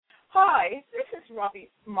Hi, this is Robbie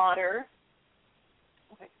Motter.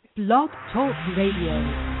 Blog Talk Radio.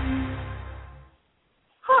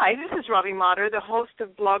 Hi, this is Robbie Motter, the host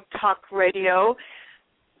of Blog Talk Radio,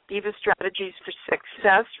 Diva Strategies for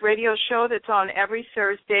Success radio show that's on every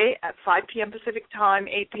Thursday at 5 p.m. Pacific Time,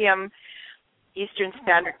 8 p.m. Eastern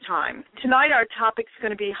Standard Time. Tonight our topic is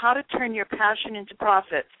going to be how to turn your passion into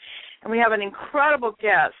profits. And we have an incredible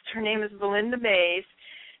guest. Her name is Belinda Mays.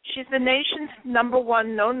 She's the nation's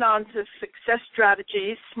 #1 no-nonsense success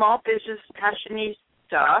strategy, small business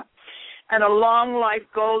passionista, and a long-life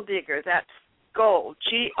gold digger. That's gold,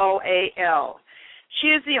 G-O-A-L. She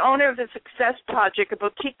is the owner of the Success Project, a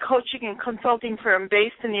boutique coaching and consulting firm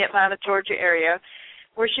based in the Atlanta, Georgia area,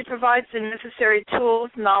 where she provides the necessary tools,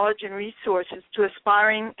 knowledge, and resources to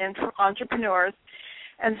aspiring entrepreneurs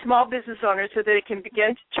and small business owners so that they can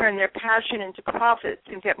begin to turn their passion into profits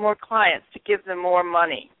and get more clients to give them more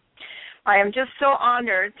money. I am just so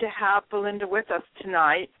honored to have Belinda with us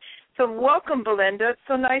tonight. So welcome, Belinda. It's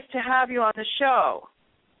so nice to have you on the show.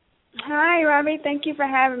 Hi, Robbie. Thank you for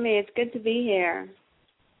having me. It's good to be here.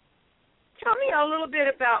 Tell me a little bit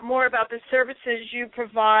more about the services you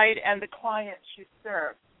provide and the clients you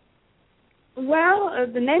serve. Well,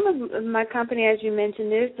 the name of my company, as you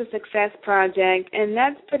mentioned, is the Success Project, and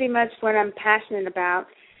that's pretty much what I'm passionate about,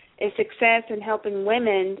 is success and helping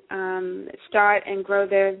women start and grow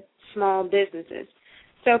their small businesses.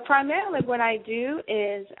 So primarily what I do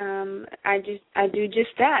is I do just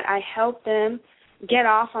that. I help them get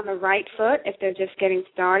off on the right foot if they're just getting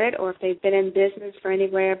started or if they've been in business for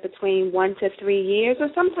anywhere between 1 to 3 years or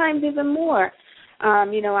sometimes even more.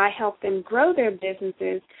 I help them grow their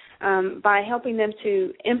businesses by helping them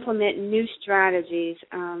to implement new strategies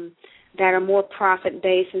that are more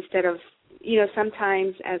profit-based instead of,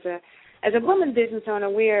 sometimes as a woman business owner,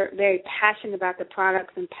 we're very passionate about the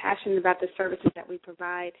products and passionate about the services that we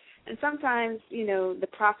provide. And sometimes, the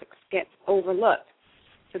profits get overlooked.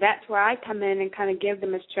 So that's where I come in and kind of give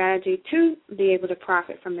them a strategy to be able to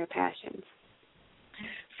profit from their passions.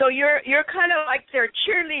 So you're kind of like their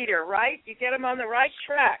cheerleader, right? You get them on the right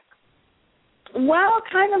track. Well,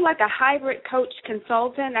 kind of like a hybrid coach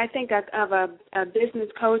consultant. I think of a business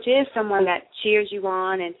coach is someone that cheers you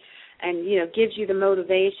on and gives you the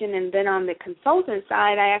motivation. And then on the consultant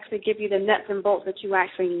side, I actually give you the nuts and bolts that you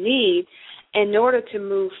actually need in order to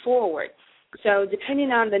move forward. So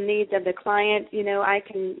depending on the needs of the client, I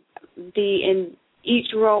can be in each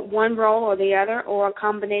role, one role or the other, or a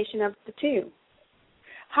combination of the two.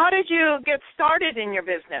 How did you get started in your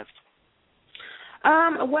business?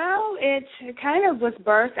 Well, it kind of was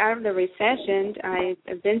birthed out of the recession.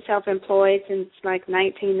 I've been self-employed since like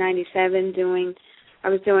 1997. I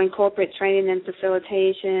was doing corporate training and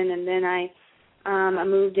facilitation, and then I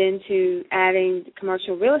moved into adding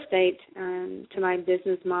commercial real estate to my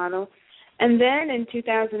business model. And then in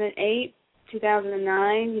 2008,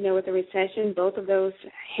 2009, with the recession, both of those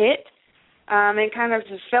hit. And kind of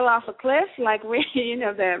just fell off a cliff, like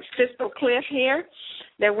the fiscal cliff here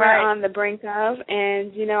that we're on the brink of.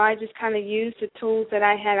 And, I just kind of used the tools that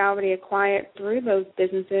I had already acquired through those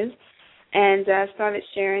businesses and started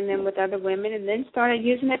sharing them with other women and then started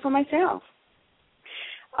using it for myself.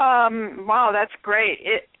 Wow, that's great.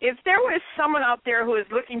 If there was someone out there who is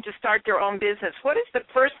looking to start their own business, what is the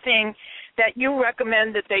first thing that you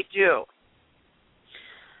recommend that they do?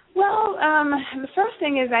 Well, the first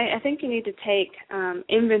thing is I think you need to take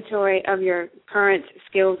inventory of your current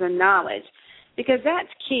skills and knowledge because that's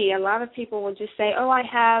key. A lot of people will just say, I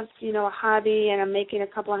have, a hobby and I'm making a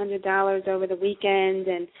couple $100 over the weekend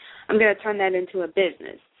and I'm going to turn that into a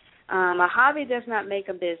business. A hobby does not make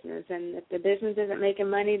a business, and if the business isn't making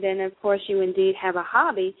money, then, of course, you indeed have a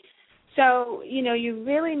hobby. So, you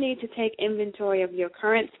really need to take inventory of your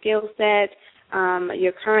current skill set,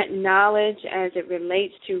 your current knowledge as it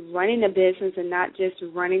relates to running a business and not just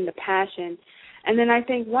running the passion. And then I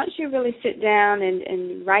think once you really sit down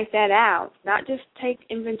and write that out, not just take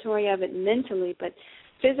inventory of it mentally, but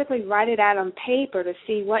physically write it out on paper to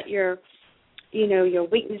see what your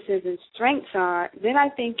weaknesses and strengths are, then I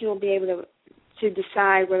think you'll be able to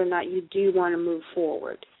decide whether or not you do want to move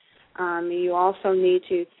forward. You also need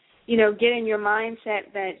to, get in your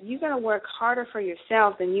mindset that you're going to work harder for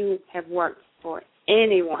yourself than you have worked for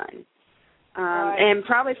anyone, and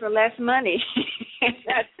probably for less money.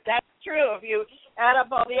 That's true. If you add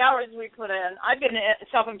up all the hours we put in, I've been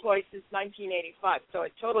self-employed since 1985, so I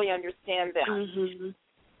totally understand that. Mm-hmm.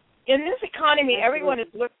 In this economy, everyone is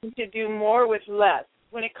looking to do more with less.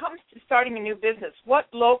 When it comes to starting a new business, what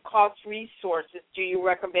low-cost resources do you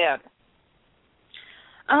recommend?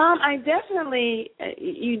 You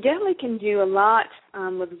definitely can do a lot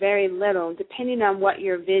with very little, depending on what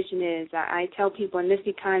your vision is. I tell people in this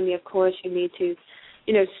economy, of course, you need to,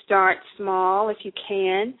 start small if you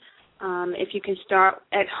can. If you can start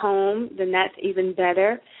at home, then that's even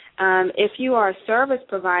better. If you are a service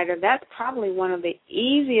provider, that's probably one of the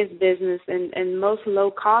easiest business and most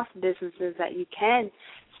low-cost businesses that you can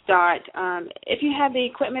start if you have the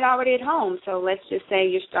equipment already at home. So let's just say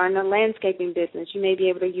you're starting a landscaping business. You may be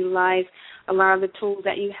able to utilize a lot of the tools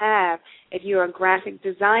that you have. If you're a graphic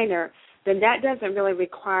designer, then that doesn't really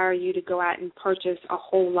require you to go out and purchase a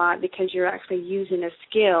whole lot because you're actually using a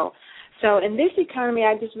skill. So in this economy,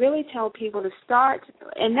 I just really tell people to start,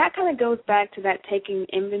 and that kind of goes back to that taking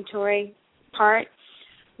inventory part,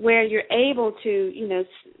 where you're able to,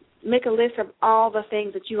 make a list of all the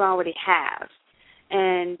things that you already have.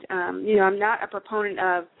 And, I'm not a proponent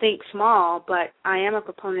of think small, but I am a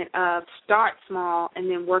proponent of start small and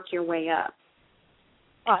then work your way up.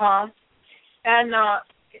 Uh-huh. And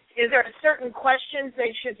is there certain questions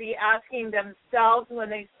they should be asking themselves when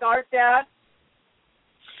they start that?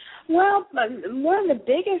 Well, one of the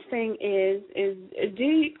biggest thing is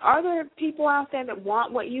are there people out there that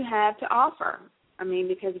want what you have to offer? I mean,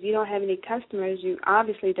 because if you don't have any customers, you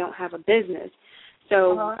obviously don't have a business.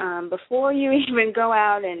 So before you even go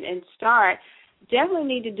out and start, definitely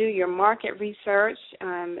need to do your market research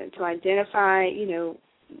to identify,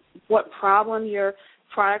 what problem your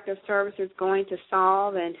product or service is going to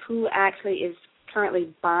solve and who actually is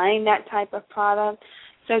currently buying that type of product.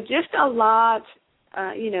 So just a lot,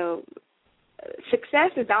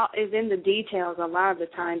 success is in the details a lot of the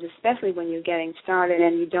times, especially when you're getting started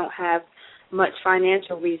and you don't have much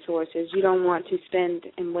financial resources. You don't want to spend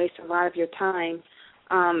and waste a lot of your time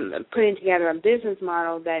putting together a business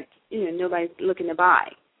model that, nobody's looking to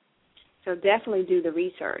buy. So definitely do the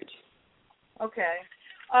research. Okay.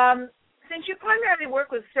 Since you primarily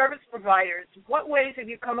work with service providers, what ways have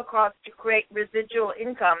you come across to create residual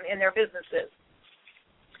income in their businesses?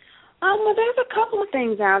 Well, there's a couple of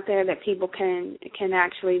things out there that people can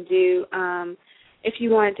actually do. If you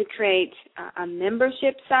wanted to create a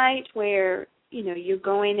membership site where, you're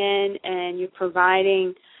going in and you're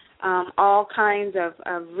providing all kinds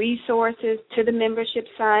of resources to the membership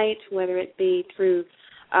site, whether it be through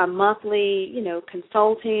monthly,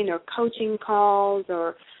 consulting or coaching calls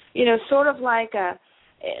or, sort of like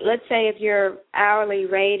let's say if your hourly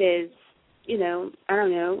rate is,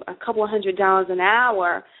 a couple of $100 an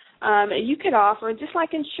hour, you could offer just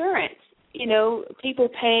like insurance. People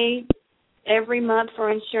pay every month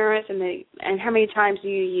for insurance, and how many times do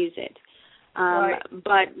you use it? Right.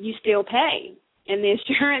 But you still pay, and the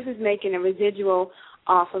insurance is making a residual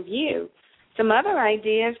off of you. Some other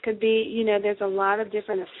ideas could be, there's a lot of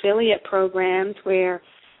different affiliate programs where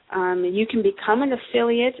you can become an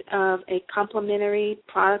affiliate of a complimentary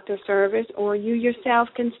product or service, or you yourself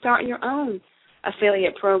can start your own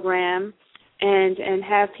affiliate program and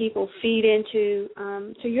have people feed into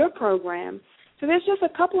to your program. So there's just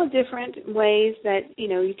a couple of different ways that,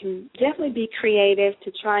 you can definitely be creative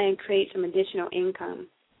to try and create some additional income.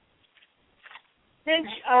 Since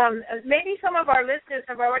maybe some of our listeners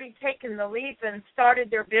have already taken the leap and started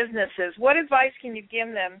their businesses, what advice can you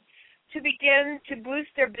give them to begin to boost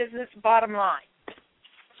their business bottom line?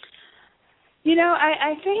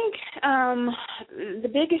 I think the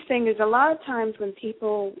biggest thing is a lot of times when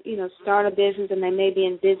people, start a business and they may be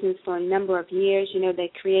in business for a number of years,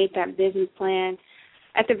 they create that business plan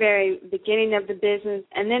at the very beginning of the business,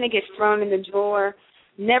 and then it gets thrown in the drawer,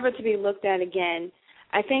 never to be looked at again.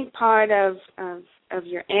 I think part of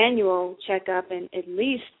your annual checkup, and at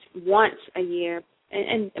least once a year,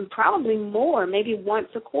 and probably more, maybe once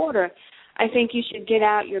a quarter, I think you should get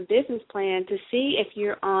out your business plan to see if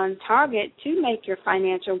you're on target to make your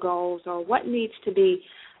financial goals or what needs to be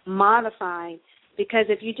modified. Because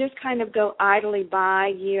if you just kind of go idly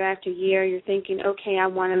by year after year, you're thinking, okay, I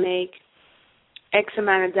want to make X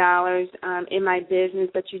amount of dollars in my business,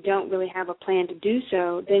 but you don't really have a plan to do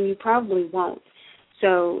so, then you probably won't.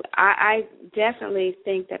 So I definitely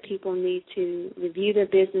think that people need to review their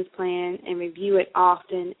business plan and review it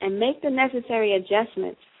often and make the necessary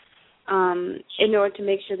adjustments in order to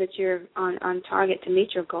make sure that you're on target to meet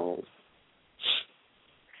your goals.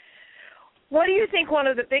 What do you think one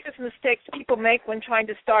of the biggest mistakes people make when trying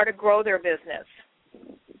to start or grow their business?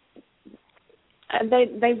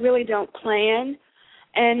 They really don't plan,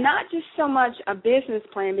 and not just so much a business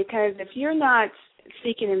plan, because if you're not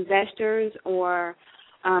seeking investors or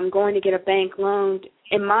going to get a bank loan,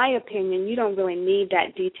 in my opinion, you don't really need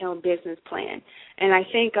that detailed business plan. And I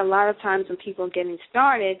think a lot of times when people are getting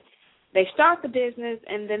started, they start the business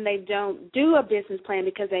and then they don't do a business plan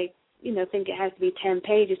because they, think it has to be 10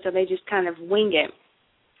 pages, so they just kind of wing it.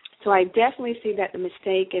 So I definitely see that the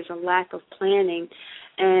mistake is a lack of planning,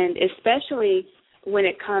 and especially when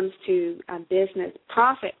it comes to a business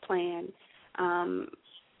profit plan.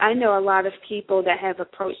 I know a lot of people that have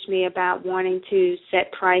approached me about wanting to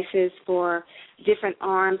set prices for different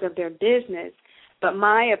arms of their business, but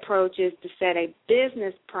my approach is to set a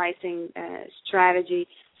business pricing strategy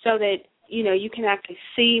so that, you can actually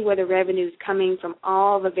see where the revenue is coming from,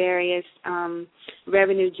 all the various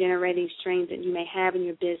revenue-generating streams that you may have in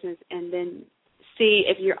your business, and then see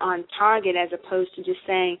if you're on target as opposed to just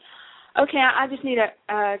saying, okay, I just need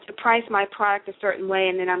to price my product a certain way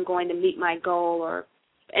and then I'm going to meet my goal,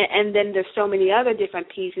 and then there's so many other different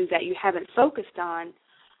pieces that you haven't focused on.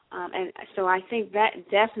 And so I think that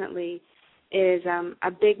definitely is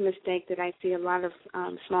a big mistake that I see a lot of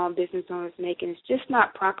small business owners making. It's just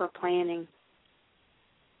not proper planning.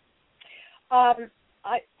 I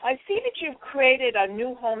see that you've created a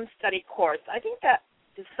new home study course. I think that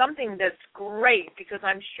is something that's great because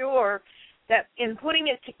I'm sure that in putting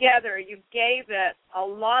it together, you gave it a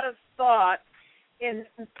lot of thought, and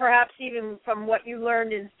perhaps even from what you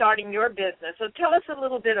learned in starting your business. So tell us a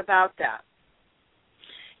little bit about that.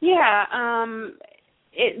 Yeah,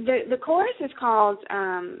 the course is called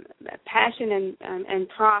Passion and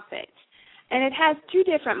Profit, and it has two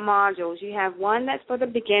different modules. You have one that's for the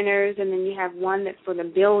beginners, and then you have one that's for the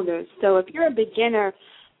builders. So if you're a beginner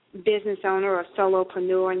business owner or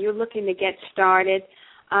solopreneur and you're looking to get started,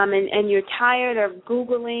 and you're tired of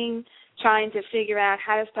Googling, trying to figure out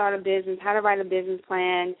how to start a business, how to write a business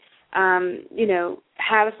plan, how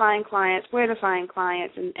to find clients, where to find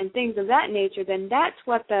clients, and things of that nature, then that's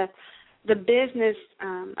what the beginner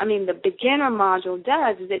module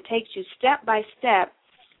does, is it takes you step by step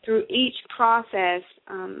through each process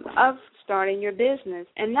of starting your business.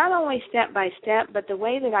 And not only step by step, but the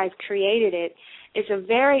way that I've created it, it's a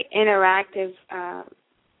very interactive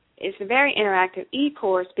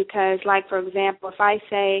e-course because, like, for example, if I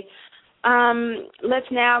say,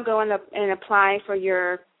 let's now go and apply for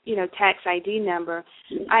your, tax ID number,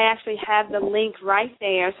 I actually have the link right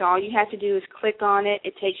there, so all you have to do is click on it.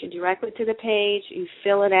 It takes you directly to the page, you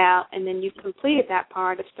fill it out, and then you've completed that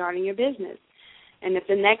part of starting your business. And if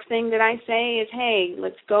the next thing that I say is, hey,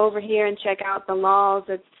 let's go over here and check out the laws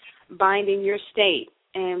that's binding your state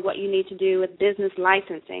and what you need to do with business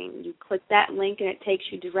licensing, you click that link and it takes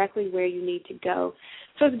you directly where you need to go.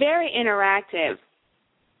 So it's very interactive.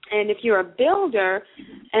 And if you're a builder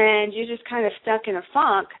and you're just kind of stuck in a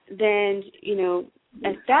funk, then,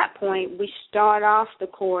 at that point we start off the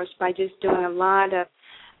course by just doing a lot of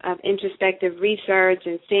introspective research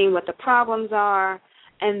and seeing what the problems are.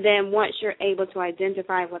 And then once you're able to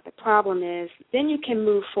identify what the problem is, then you can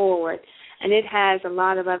move forward. And it has a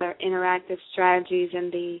lot of other interactive strategies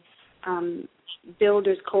in the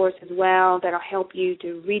builder's course as well that will help you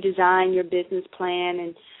to redesign your business plan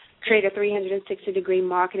and create a 360-degree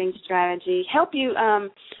marketing strategy, help you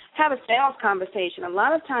have a sales conversation. A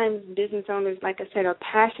lot of times business owners, like I said, are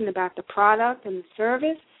passionate about the product and the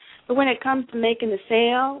service, but when it comes to making the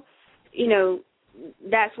sale,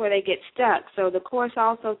 that's where they get stuck. So the course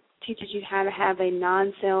also teaches you how to have a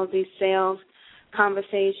non-salesy sales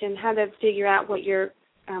conversation, how to figure out what your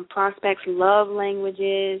prospects' love language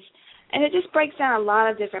is, and it just breaks down a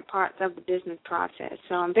lot of different parts of the business process.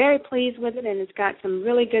 So I'm very pleased with it, and it's got some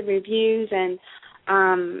really good reviews, and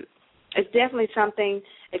it's definitely something,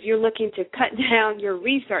 if you're looking to cut down your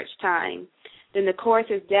research time, then the course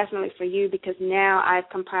is definitely for you because now I've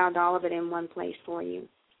compiled all of it in one place for you.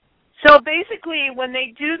 So basically, when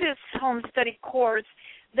they do this home study course,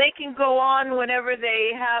 they can go on whenever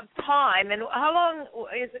they have time. And how long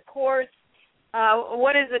is the course?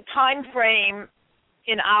 What is the time frame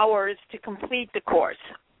in hours to complete the course?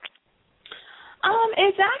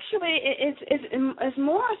 It's actually it's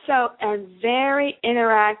more so a very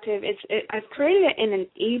interactive. I've created it in an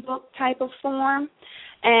ebook type of form,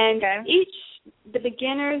 and the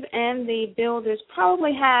beginners and the builders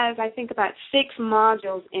probably has, I think, about 6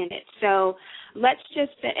 modules in it. So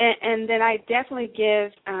and then I definitely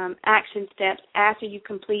give action steps after you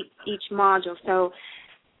complete each module. So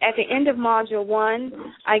at the end of Module 1,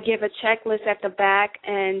 I give a checklist at the back,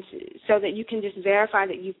 and so that you can just verify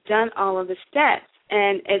that you've done all of the steps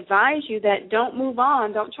and advise you that don't move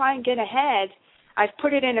on, don't try and get ahead. I've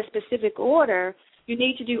put it in a specific order. You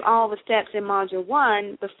need to do all the steps in Module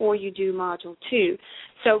 1 before you do Module 2.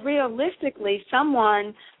 So realistically,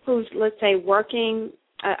 someone who's, let's say, working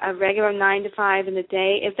a regular 9 to 5 in the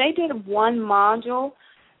day, if they did one module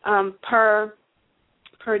per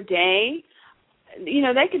day,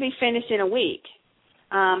 they could be finished in a week.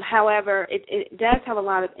 However, it does have a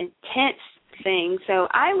lot of intense things. So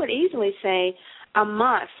I would easily say a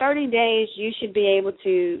month, 30 days, you should be able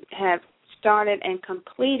to have started and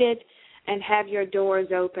completed and have your doors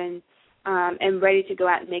open and ready to go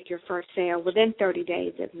out and make your first sale within 30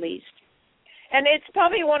 days at least. And it's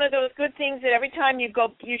probably one of those good things that every time you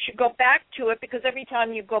go, you should go back to it, because every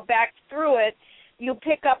time you go back through it, you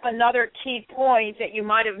pick up another key point that you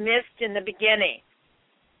might have missed in the beginning.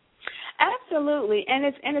 Absolutely, and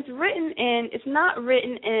it's written in. It's not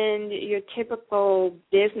written in your typical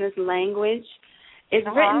business language. It's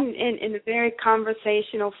written in a very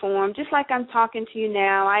conversational form, just like I'm talking to you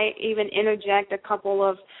now. I even interject a couple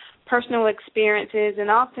of personal experiences and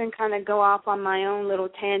often kind of go off on my own little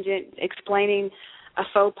tangent explaining a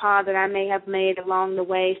faux pas that I may have made along the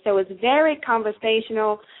way. So it's very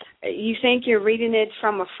conversational. You think you're reading it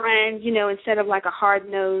from a friend, instead of like a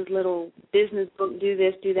hard-nosed little business book, do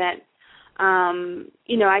this, do that.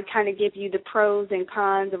 I kind of give you the pros and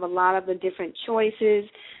cons of a lot of the different choices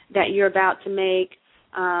that you're about to make.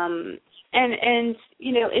 And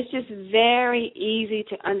it's just very easy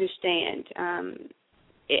to understand.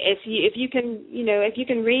 If you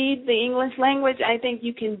can read the English language, I think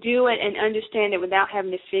you can do it and understand it without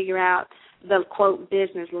having to figure out the quote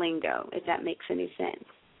business lingo, if that makes any sense.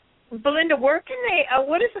 Belinda, where can they?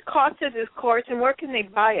 What is the cost of this course, and where can they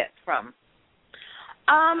buy it from?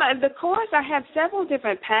 The course, I have several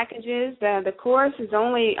different packages. The course is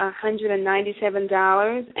only $197, and it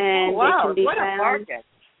can be what found. A bargain.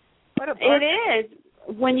 What a bargain. It is.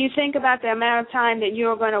 When you think about the amount of time that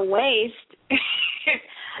you're going to waste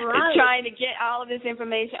trying to get all of this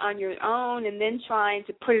information on your own and then trying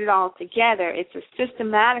to put it all together, it's a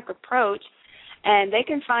systematic approach, and they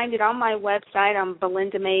can find it on my website on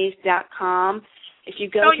belindamays.com. If you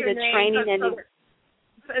go to the training and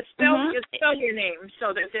spell your name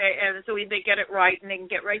so that they get it right and they can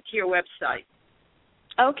get right to your website.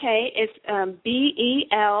 Okay, it's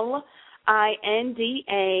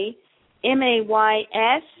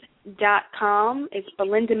BelindamaYS.com. It's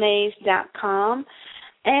belindamays.com.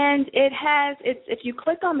 And if you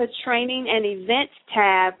click on the training and events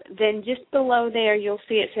tab, then just below there you'll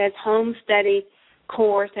see it says home study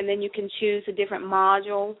course, and then you can choose the different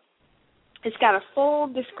modules. It's got a full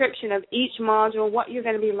description of each module, what you're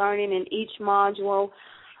going to be learning in each module,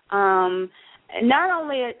 not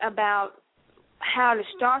only about how to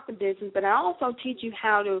start the business, but I also teach you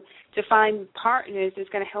how to find partners that's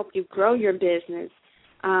going to help you grow your business,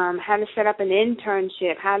 how to set up an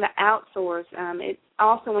internship, how to outsource. It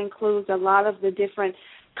also includes a lot of the different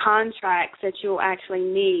contracts that you'll actually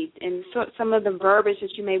need and some of the verbiage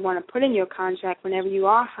that you may want to put in your contract whenever you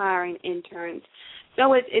are hiring interns.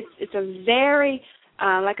 So it's a very,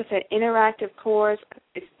 like I said, interactive course.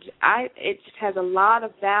 It has a lot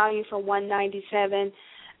of value for $197,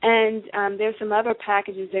 and there's some other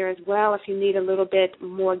packages there as well if you need a little bit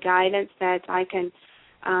more guidance that I can,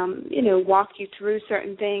 walk you through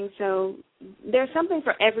certain things. So there's something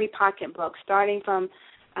for every pocketbook, starting from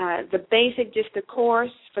the basic, just the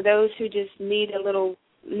course for those who just need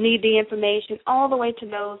the information, all the way to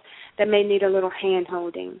those that may need a little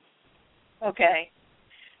hand-holding. Okay.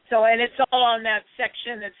 So, and it's all on that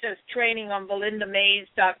section that says training on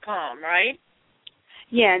belindamays.com, right?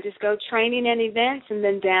 Yeah, just go training and events and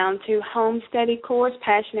then down to home study course,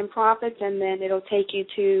 passion and profits, and then it'll take you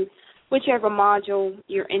to whichever module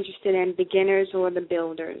you're interested in, beginners or the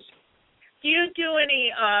builders. Do you do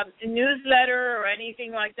any newsletter or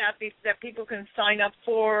anything like that people can sign up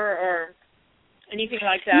for or anything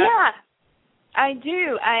like that? Yeah, I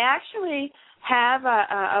do. I actually have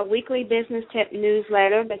a weekly business tip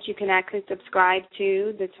newsletter that you can actually subscribe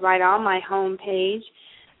to that's right on my home page.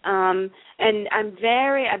 And I'm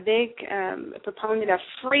a big proponent of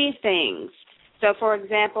free things. So, for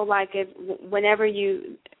example, like whenever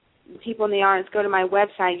people in the audience go to my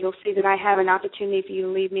website, you'll see that I have an opportunity for you to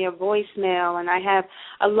leave me a voicemail, and I have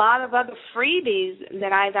a lot of other freebies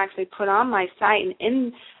that I've actually put on my site.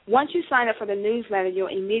 And once you sign up for the newsletter, you'll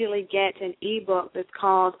immediately get an ebook that's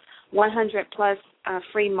called 100 plus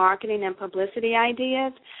free marketing and publicity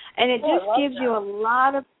ideas, and it just gives you a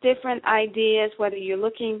lot of different ideas, whether you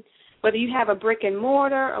have a brick and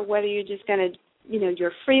mortar or whether you're just going to,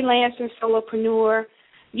 you're a freelancer, solopreneur.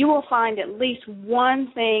 You will find at least one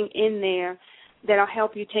thing in there that'll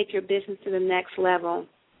help you take your business to the next level.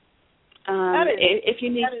 If you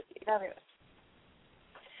need.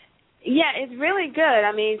 Yeah, it's really good.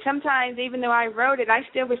 I mean, sometimes even though I wrote it, I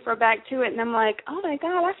still refer back to it, and I'm like, oh, my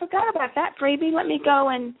God, I forgot about that freebie. Let me go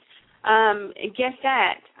and get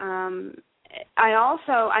that. I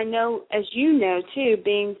know, as you know, too,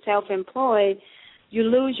 being self-employed, you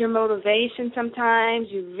lose your motivation sometimes.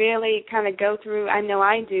 You really kind of go through, I know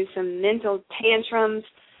I do, some mental tantrums.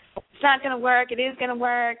 It's not going to work. It is going to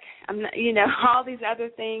work. I'm not, all these other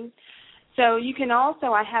things. So you can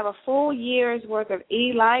also, I have a full year's worth of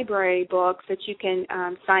e-library books that you can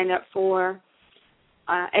sign up for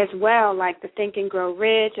as well, like the Think and Grow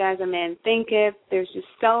Rich, As a Man Thinketh. There's just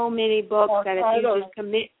so many books that if you just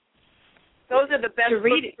commit. Those are the best to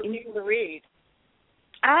read books for people to read.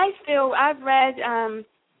 I've read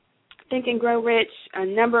Think and Grow Rich a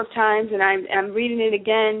number of times, and I'm reading it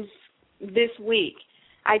again this week.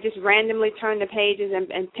 I just randomly turn the pages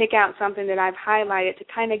and pick out something that I've highlighted to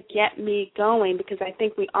kind of get me going, because I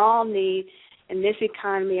think we all need, in this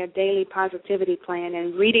economy, a daily positivity plan.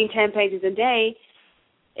 And reading 10 pages a day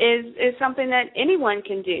is something that anyone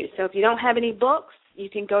can do. So if you don't have any books, you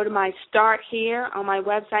can go to my Start Here on my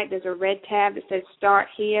website. There's a red tab that says Start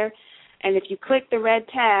Here. And if you click the red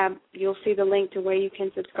tab, you'll see the link to where you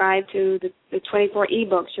can subscribe to the 24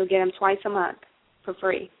 ebooks. You'll get them twice a month for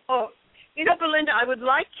free. Oh, Belinda, I would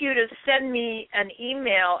like you to send me an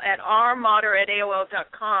email at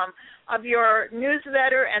rmoder@aol.com of your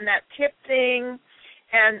newsletter and that tip thing,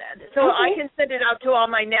 and so I can send it out to all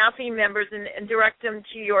my NAFI members and direct them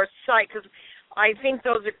to your site, because I think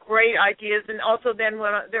those are great ideas. And also then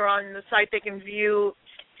when they're on the site, they can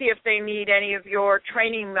see if they need any of your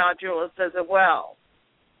training modules as well.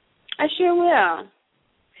 I sure will.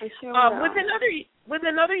 With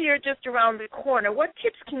another year just around the corner, what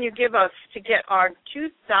tips can you give us to get our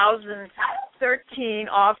 2013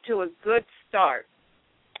 off to a good start?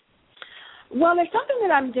 Well, there's something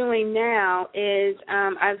that I'm doing now is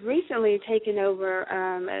I've recently taken over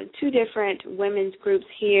 2 different women's groups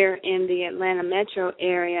here in the Atlanta metro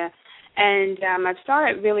area, and I've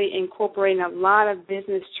started really incorporating a lot of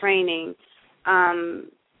business training.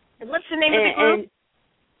 And what's the name of the group?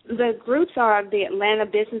 The groups are the Atlanta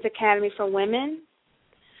Business Academy for Women.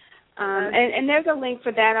 And there's a link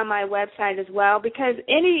for that on my website as well, because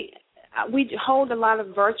we hold a lot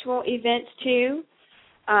of virtual events too.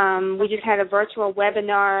 We just had a virtual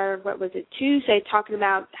webinar, Tuesday, talking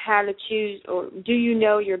about how to choose, or do you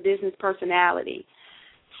know your business personality?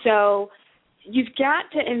 So you've got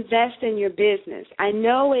to invest in your business. I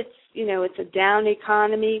know it's a down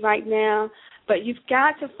economy right now, but you've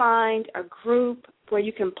got to find a group where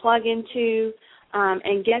you can plug into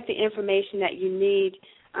and get the information that you need.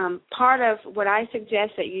 Part of what I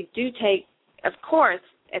suggest that you do take, of course,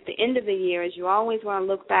 at the end of the year, is you always want to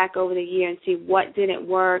look back over the year and see what didn't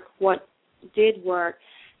work, what did work,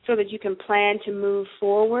 so that you can plan to move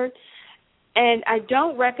forward. And I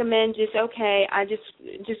don't recommend just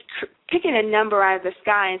picking a number out of the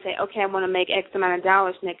sky and say, okay, I want to make X amount of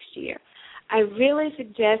dollars next year. I really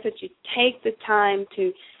suggest that you take the time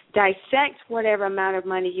to dissect whatever amount of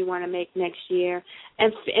money you want to make next year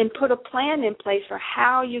and put a plan in place for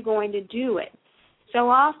how you're going to do it. So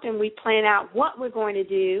often we plan out what we're going to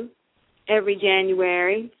do every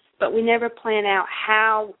January, but we never plan out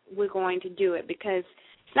how we're going to do it, because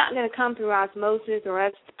it's not going to come through osmosis or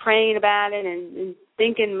us praying about it and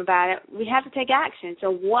thinking about it. We have to take action.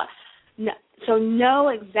 So know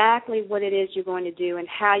exactly what it is you're going to do and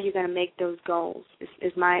how you're going to make those goals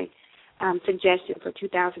is my suggestion for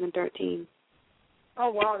 2013. Oh,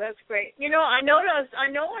 wow, that's great. I know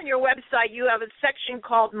on your website you have a section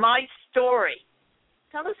called My Story.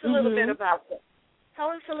 Tell us a little bit about it. Tell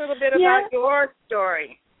us a little bit about your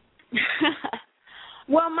story.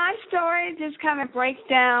 Well, my story just kind of breaks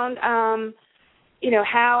down,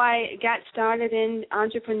 how I got started in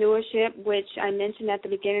entrepreneurship, which I mentioned at the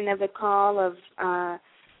beginning of the call of,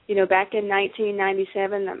 back in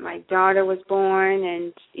 1997 that my daughter was born,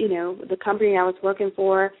 and, the company I was working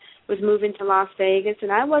for was moving to Las Vegas,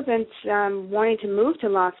 and I wasn't wanting to move to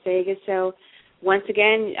Las Vegas, so once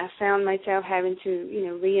again, I found myself having to,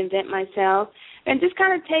 reinvent myself, and just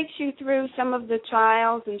kind of takes you through some of the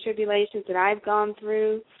trials and tribulations that I've gone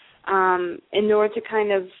through in order to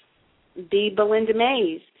kind of be Belinda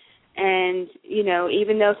Mays. And,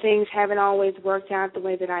 even though things haven't always worked out the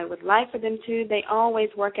way that I would like for them to, they always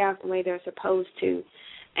work out the way they're supposed to.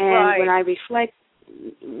 And right. when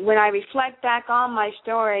I reflect back on my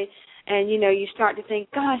story, and, you start to think,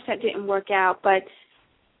 gosh, that didn't work out, but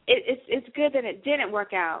it's good that it didn't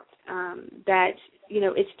work out, that,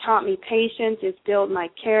 it's taught me patience, it's built my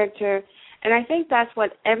character, and I think that's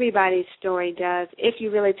what everybody's story does, if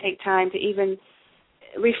you really take time to even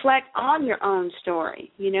reflect on your own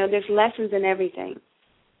story. There's lessons in everything.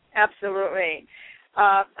 Absolutely.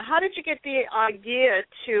 How did you get the idea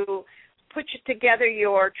to put together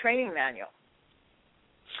your training manual?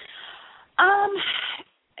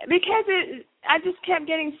 I just kept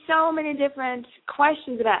getting so many different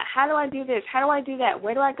questions about how do I do this, how do I do that,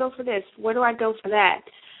 where do I go for this, where do I go for that,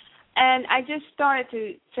 and I just started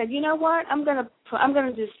to say, you know what, I'm gonna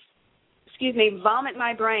just, vomit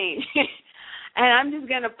my brain, and I'm just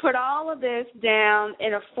gonna put all of this down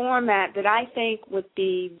in a format that I think would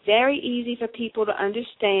be very easy for people to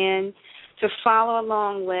understand, to follow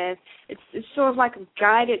along with. It's sort of like a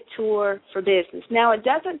guided tour for business. Now, it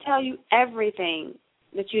doesn't tell you everything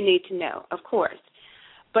that you need to know, of course,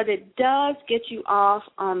 but it does get you off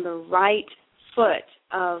on the right foot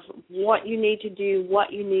of what you need to do,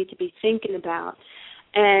 what you need to be thinking about.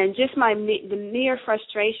 And just the mere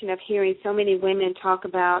frustration of hearing so many women talk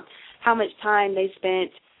about how much time they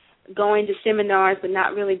spent going to seminars but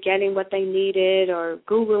not really getting what they needed, or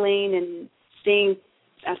Googling and seeing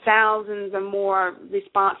thousands or more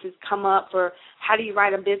responses come up for how do you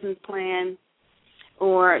write a business plan,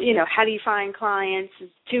 or, how do you find clients,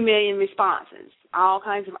 2 million responses, all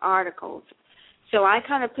kinds of articles. So I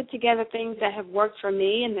kind of put together things that have worked for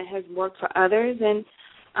me and that has worked for others, and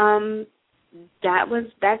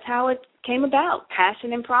that's how it came about,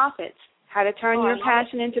 passion and profits, how to turn your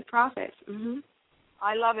passion into profits. Mm-hmm.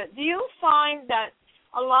 I love it. Do you find that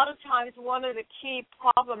a lot of times one of the key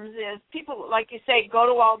problems is people, like you say, go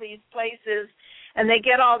to all these places and they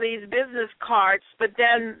get all these business cards, but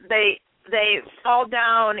then they fall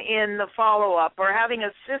down in the follow-up, or having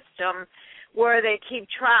a system where they keep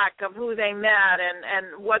track of who they met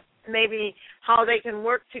and what, maybe how they can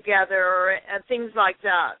work together and things like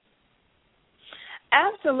that?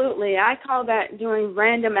 Absolutely. I call that doing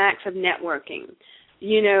random acts of networking.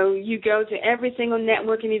 You go to every single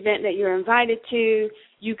networking event that you're invited to.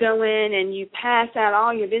 You go in and you pass out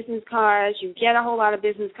all your business cards. You get a whole lot of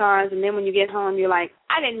business cards, and then when you get home, you're like,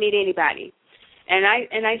 I didn't meet anybody. And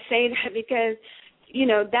I say that because,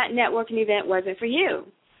 that networking event wasn't for you.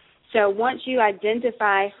 So once you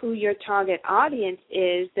identify who your target audience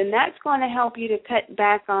is, then that's going to help you to cut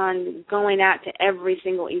back on going out to every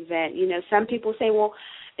single event. Some people say, well,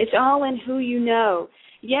 it's all in who you know.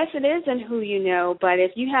 Yes, it is in who you know, but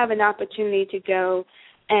if you have an opportunity to go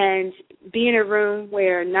and be in a room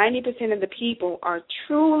where 90% of the people are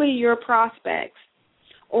truly your prospects,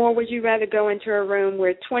 or would you rather go into a room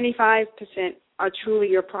where 25% are truly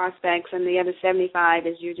your prospects and the other 75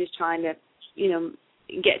 is you're just trying to,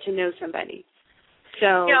 get to know somebody?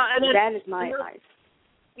 So that is my advice.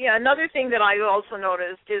 Yeah, another thing that I also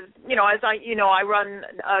noticed is, as I run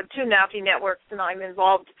 2 NAFI networks, and I'm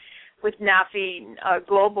involved with NAFI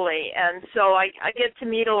globally, and so I get to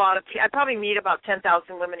meet a lot of people. I probably meet about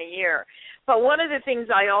 10,000 women a year. But one of the things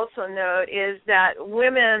I also note is that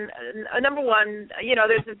women, number one,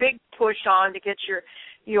 there's a big push on to get your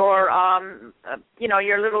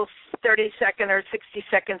little 30-second or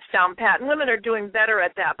 60-second sound pat, and women are doing better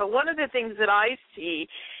at that. But one of the things that I see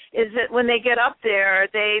is that when they get up there,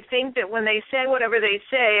 they think that when they say whatever they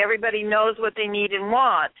say, everybody knows what they need and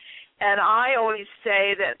want. And I always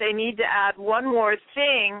say that they need to add one more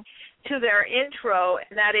thing to their intro,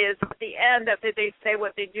 and that is at the end after they say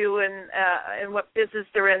what they do and what business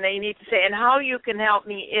they're in, they need to say, and how you can help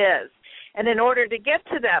me is. And in order to get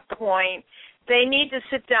to that point, they need to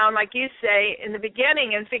sit down, like you say, in the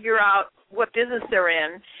beginning and figure out what business they're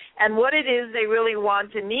in and what it is they really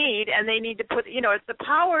want and need, and they need to put, it's the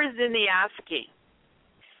power is in the asking.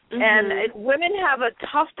 Mm-hmm. And women have a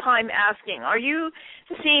tough time asking. Are you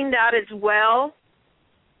seeing that as well?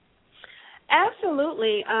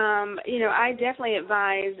 Absolutely. I definitely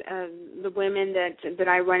advise the women that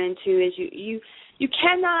I run into is you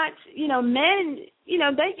cannot, men,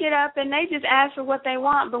 they get up and they just ask for what they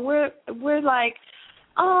want, but we're like,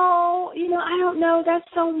 oh, I don't know, that's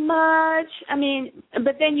so much. I mean,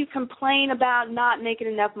 but then you complain about not making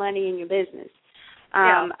enough money in your business.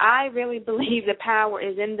 I really believe the power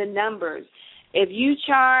is in the numbers. If you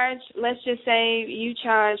charge, let's just say you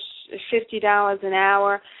charge $50 an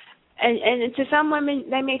hour, and to some women,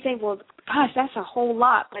 they may think, well, gosh, that's a whole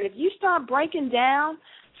lot. But if you start breaking down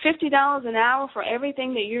 $50 an hour for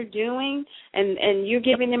everything that you're doing, and you're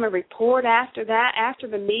giving them a report after that, after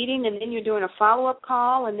the meeting, and then you're doing a follow-up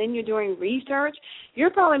call, and then you're doing research, you're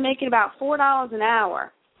probably making about $4 an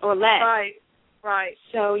hour or less. Right.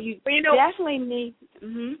 So you definitely need.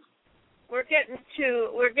 Mm-hmm. We're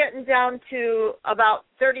getting down to about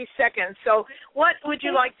 30 seconds. So what would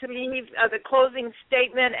you like to leave the closing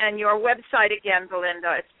statement and your website again,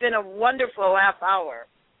 Belinda? It's been a wonderful half hour.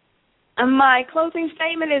 My closing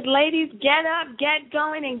statement is, ladies, get up, get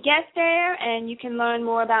going, and get there. And you can learn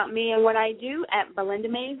more about me and what I do at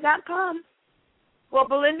BelindaMays.com. Well,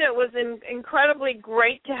 Belinda, it was incredibly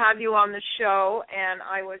great to have you on the show, and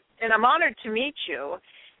I'm honored to meet you.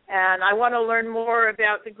 And I want to learn more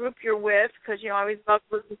about the group you're with because, I always love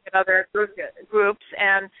looking at other groups.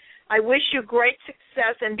 And I wish you great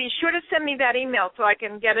success. And be sure to send me that email so I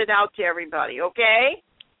can get it out to everybody, okay?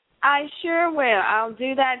 I sure will. I'll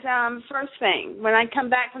do that first thing when I come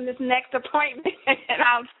back from this next appointment, and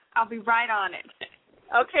I'll be right on it.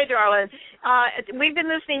 Okay, darling. We've been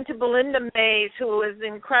listening to Belinda Mays, who is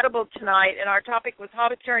incredible tonight, and our topic was how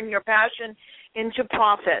to turn your passion into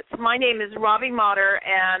profits. My name is Robbie Motter,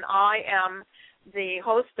 and I am the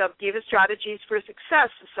host of Diva Strategies for Success.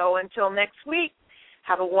 So until next week,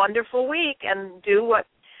 have a wonderful week, and do what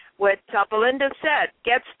Belinda said.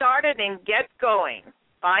 Get started and get going.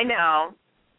 Bye now.